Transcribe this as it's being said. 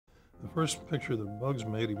first picture that Bugs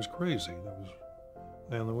made, he was crazy.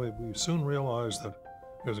 And the way we soon realized that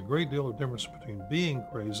there's a great deal of difference between being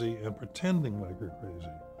crazy and pretending like you're crazy.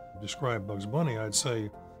 To describe Bugs Bunny, I'd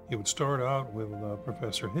say he would start out with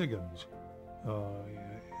Professor Higgins,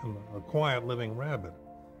 a quiet living rabbit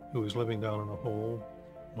who is living down in a hole,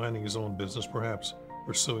 minding his own business, perhaps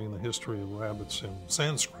pursuing the history of rabbits in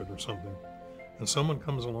Sanskrit or something. And someone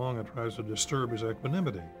comes along and tries to disturb his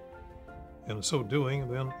equanimity. And in so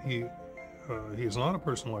doing, then he's not a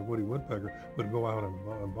person like Woody Woodpecker who would go out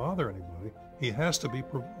and bother anybody. He has to be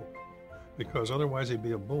provoked, because otherwise he'd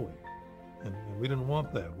be a bully. And we didn't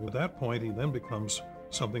want that. At that point, he then becomes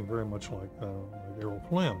something very much like Errol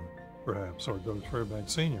Flynn, perhaps, or Doug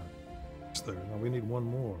Fairbanks Sr. Now we need one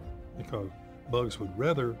more, because Bugs would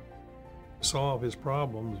rather solve his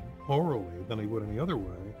problems orally than he would any other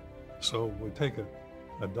way. So we take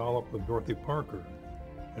a dollop of Dorothy Parker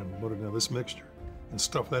and put it into this mixture and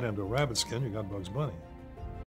stuff that into a rabbit skin, you got Bugs Bunny.